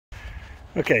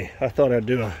Okay, I thought I'd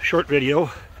do a short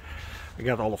video. I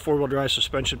got all the four-wheel drive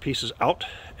suspension pieces out,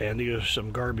 and these are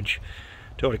some garbage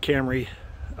Toyota Camry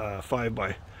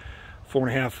 5x4.5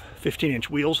 15-inch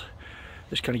wheels.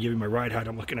 Just kind of give you my ride height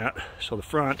I'm looking at. So the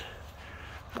front,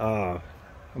 I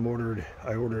ordered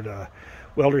a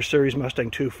Welder Series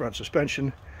Mustang 2 front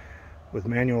suspension with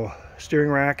manual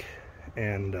steering rack,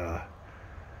 and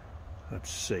let's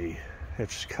see,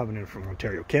 it's coming in from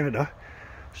Ontario, Canada.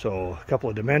 So a couple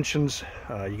of dimensions,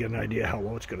 you get an idea how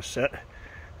low it's going to set.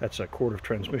 That's a quart of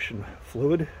transmission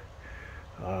fluid.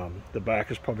 The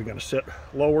back is probably going to sit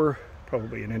lower,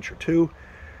 probably an inch or two,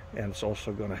 and it's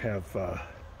also going to have,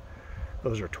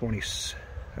 those are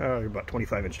about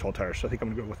 25-inch tall tires, so I think I'm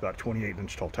going to go with about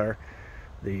 28-inch tall tire.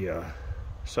 The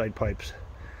side pipes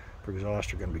for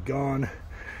exhaust are going to be gone.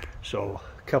 So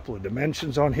a couple of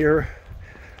dimensions on here.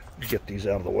 Let's get these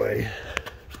out of the way.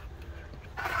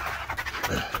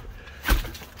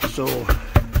 So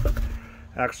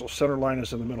axle center line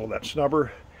is in the middle of that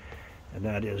snubber, and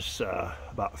that is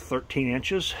about 13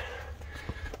 inches.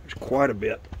 There's quite a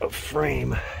bit of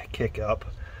frame kick up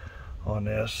on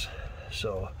this,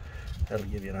 so that'll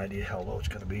give you an idea how low it's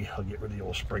going to be. I'll get rid of the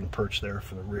old spring perch there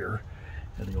for the rear,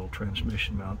 and the old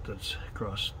transmission mount that's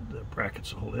across the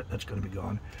brackets that hold it, that's going to be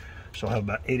gone. So I'll have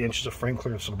about 8 inches of frame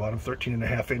clearance on the bottom,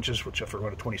 13.5 inches, which if I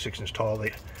run a 26-inch tall,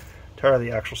 the tire of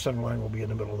the actual center line will be in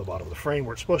the middle of the bottom of the frame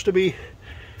where it's supposed to be.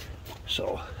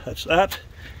 So that's that.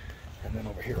 And then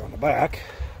over here on the back,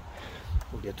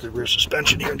 we'll get to the rear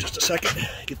suspension here in just a second.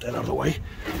 Get that out of the way.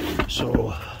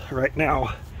 So right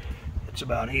now, it's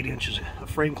about 8 inches of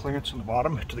frame clearance on the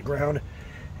bottom to the ground,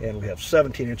 and we have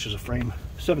 17 inches of frame,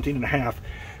 17.5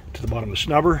 to the bottom of the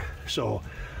snubber. So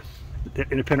the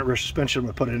independent rear suspension I'm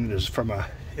going to put in is from a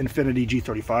Infiniti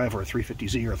G35 or a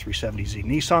 350Z or a 370Z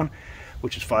Nissan,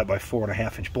 which is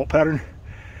 5x4.5 inch bolt pattern.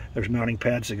 There's mounting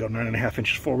pads that go 9.5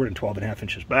 inches forward and 12.5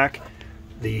 inches back.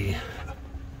 The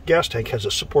gas tank has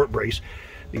a support brace.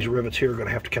 These rivets here are going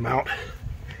to have to come out,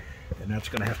 and that's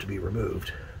going to have to be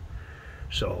removed.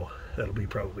 So that'll be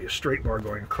probably a straight bar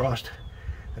going across,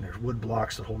 and there's wood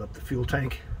blocks that hold up the fuel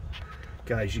tank.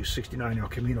 Guys use 69 El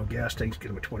Camino gas tanks, get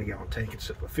them a 20-gallon tank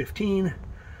instead of a 15.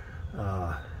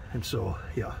 And so,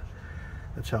 yeah,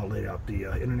 that's how I laid out. The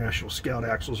International Scout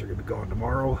axles are going to be gone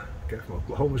tomorrow. Guy from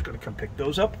Oklahoma is going to come pick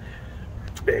those up.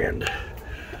 And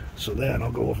so then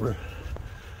I'll go over a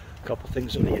couple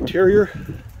things in the interior.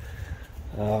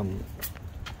 Got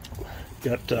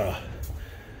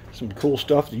some cool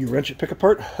stuff that you wrench it, pick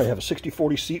apart. I have a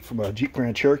 60/40 seat from a Jeep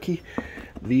Grand Cherokee.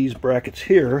 These brackets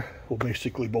here will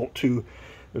basically bolt to,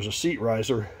 there's a seat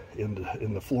riser in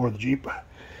the floor of the Jeep.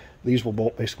 These will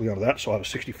bolt basically onto that, so I have a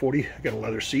 60/40. I got a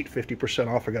leather seat, 50%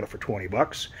 off. I got it for 20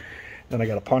 bucks. Then I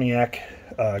got a Pontiac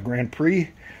Grand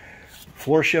Prix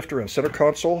floor shifter and center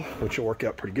console, which will work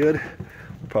out pretty good.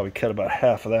 We'll probably cut about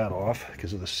half of that off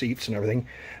because of the seats and everything,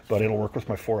 but it'll work with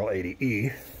my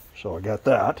 4L80E. So I got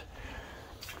that.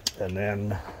 And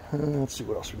then, let's see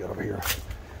what else we got over here.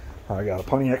 I got a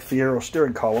Pontiac Fiero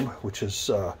steering column, which is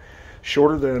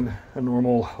shorter than a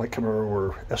normal like Camaro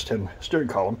or S10 steering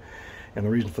column. And the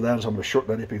reason for that is I'm going to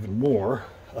shorten that up even more.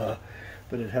 But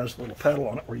it has a little pedal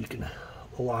on it where you can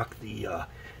lock the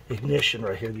ignition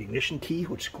right here, the ignition key,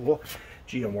 which is cool.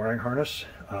 GM wiring harness.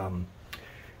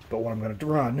 But what I'm going to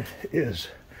run is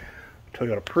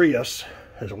Toyota Prius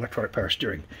has electronic power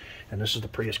steering. And this is the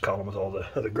Prius column with all the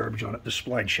other garbage on it. This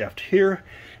spline shaft here,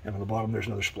 and on the bottom there's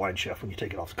another spline shaft when you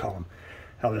take it off the column.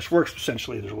 How this works,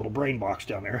 essentially, there's a little brain box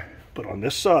down there, but on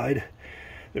this side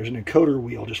there's an encoder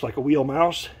wheel, just like a wheel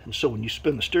mouse, and so when you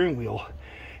spin the steering wheel,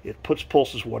 it puts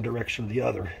pulses one direction or the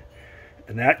other,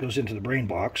 and that goes into the brain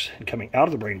box, and coming out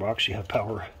of the brain box you have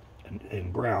power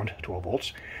and ground, 12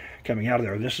 volts, coming out of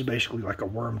there. This is basically like a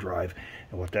worm drive,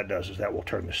 and what that does is that will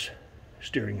turn this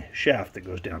steering shaft that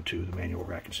goes down to the manual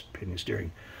rack and pinion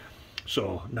steering.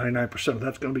 So 99% of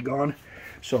that's going to be gone.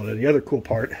 So then the other cool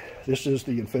part, this is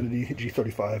the Infiniti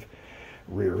G35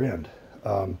 rear end.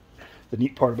 The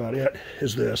neat part about it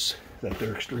is this, that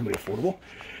they're extremely affordable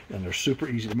and they're super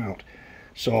easy to mount.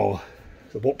 So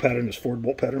the bolt pattern is Ford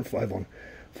bolt pattern,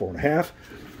 5-on-4.5.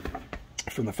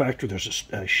 From the factory there's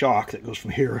a shock that goes from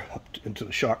here up into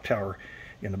the shock tower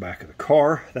in the back of the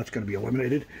car. That's going to be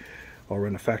eliminated. I'll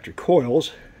run the factory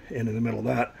coils, and in the middle of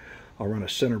that I'll run a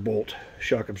center bolt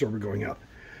shock absorber going up.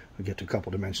 I'll get to a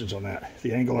couple dimensions on that.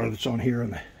 The angular that's on here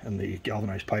and the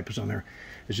galvanized pipe is on there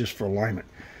is just for alignment.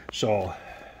 So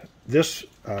this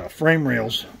frame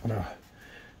rails on a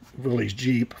Willys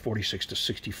Jeep 46 to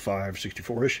 65,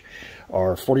 64-ish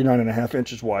are 49.5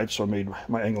 inches wide, so I made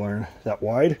my angle iron that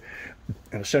wide.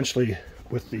 And essentially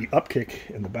with the upkick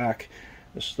in the back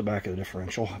This is the back of the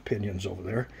differential, pinions over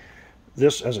there.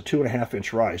 This has a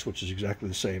 2.5-inch rise, which is exactly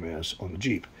the same as on the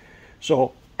Jeep.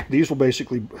 So these will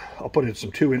basically, I'll put in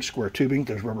some 2-inch square tubing.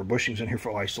 There's rubber bushings in here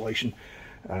for isolation,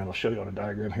 and I'll show you on a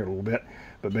diagram here in a little bit.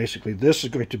 But basically this is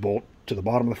going to bolt to the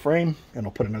bottom of the frame, and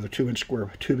I'll put another 2-inch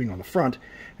square tubing on the front,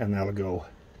 and that'll go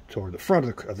toward the front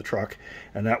of the truck,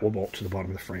 and that will bolt to the bottom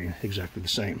of the frame exactly the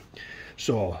same.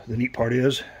 So the neat part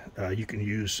is you can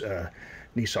use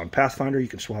Nissan Pathfinder. You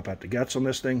can swap out the guts on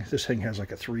this thing. This thing has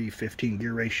like a 3:15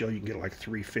 gear ratio. You can get like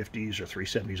 350s or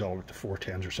 370s all the way to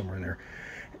 410s or somewhere in there.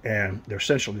 And they're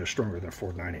stronger than a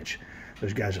Ford 9-inch.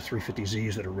 There's guys at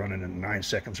 350Zs that are running in 9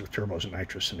 seconds with turbos and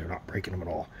nitrous, and they're not breaking them at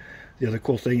all. The other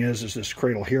cool thing is this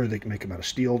cradle here, they can make them out of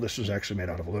steel. This is actually made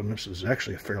out of aluminum. So this is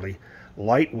actually a fairly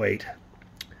lightweight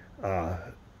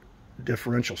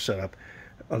differential setup,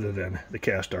 other than the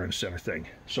cast iron center thing.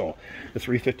 So the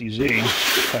 350Z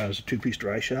has a 2-piece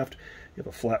dry shaft. You have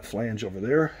a flat flange over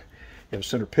there. You have a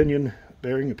center pinion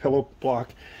bearing, a pillow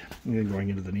block, and then going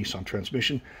into the Nissan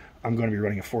transmission. I'm going to be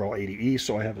running a 4L80E,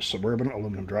 so I have a Suburban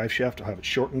aluminum drive shaft. I'll have it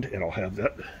shortened, and I'll have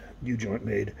that U-joint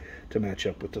made to match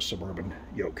up with the Suburban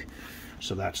yoke.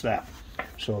 So that's that.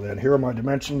 So then here are my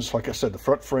dimensions. Like I said, the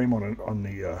front frame on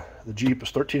the Jeep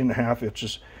is 13.5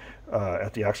 inches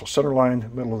at the axle center line.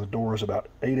 Middle of the door is about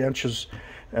 8 inches,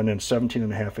 and then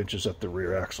 17.5 inches at the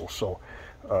rear axle. So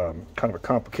kind of a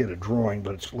complicated drawing,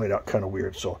 but it's laid out kind of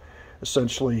weird. So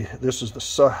essentially, this is the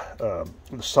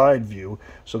side view.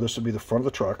 So this would be the front of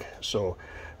the truck. So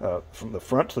from the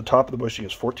front to the top of the bushing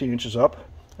is 14 inches up,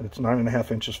 and it's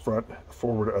 9.5 inches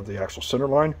forward of the axle center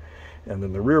line. And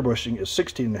then the rear bushing is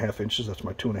 16.5 inches. That's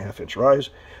my 2.5-inch rise,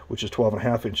 which is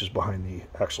 12.5 inches behind the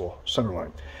axle center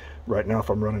line. Right now, if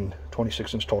I'm running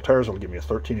 26-inch tall tires, it'll give me a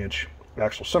 13-inch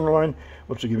axle center line,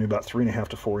 which will give me about 3.5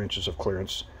 to 4 inches of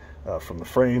clearance from the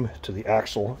frame to the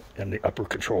axle and the upper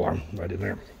control arm right in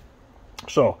there.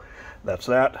 So that's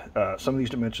that. Some of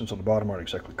these dimensions on the bottom aren't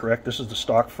exactly correct. This is the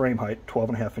stock frame height,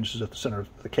 12.5 inches at the center of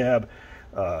the cab.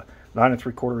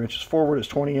 9.75 inches forward is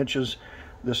 20 inches.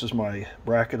 This is my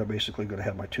bracket. I'm basically going to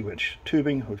have my 2-inch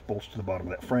tubing, which bolts to the bottom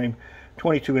of that frame.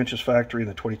 22 inches factory, and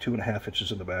then 22.5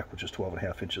 inches in the back, which is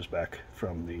 12.5 inches back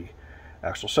from the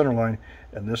axle center line.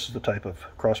 And this is the type of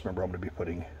cross member I'm going to be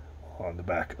putting on the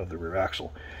back of the rear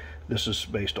axle. This is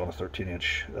based on a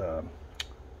 13-inch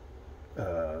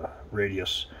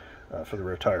radius for the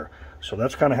rear tire. So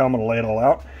that's kind of how I'm going to lay it all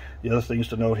out. The other things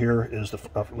to note here is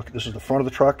look, this is the front of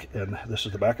the truck, and this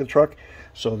is the back of the truck.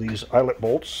 So these eyelet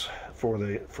bolts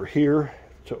for here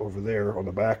to over there on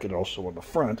the back, and also on the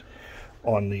front.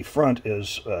 On the front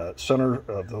is center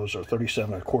of those are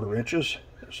 37.25 inches,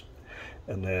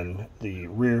 and then the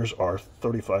rears are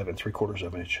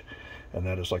 35.75 inch, and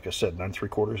that is, like I said,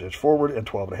 9.75 inch forward and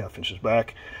 12.5 inches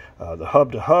back. The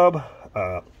hub to hub,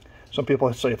 some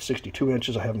people say it's 62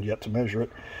 inches. I haven't yet to measure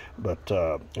it, but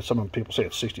some people say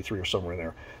it's 63 or somewhere in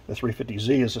there. The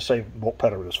 350Z is the same bolt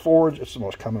pattern as Ford's. It's the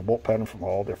most common bolt pattern from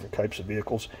all different types of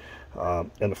vehicles.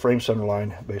 And the frame center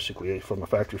line, basically from the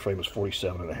factory frame, is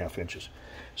 47.5 inches.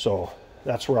 So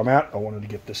that's where I'm at. I wanted to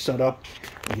get this set up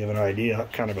and give an idea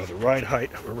kind of of the ride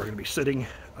height where we're going to be sitting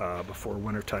before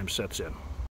winter time sets in.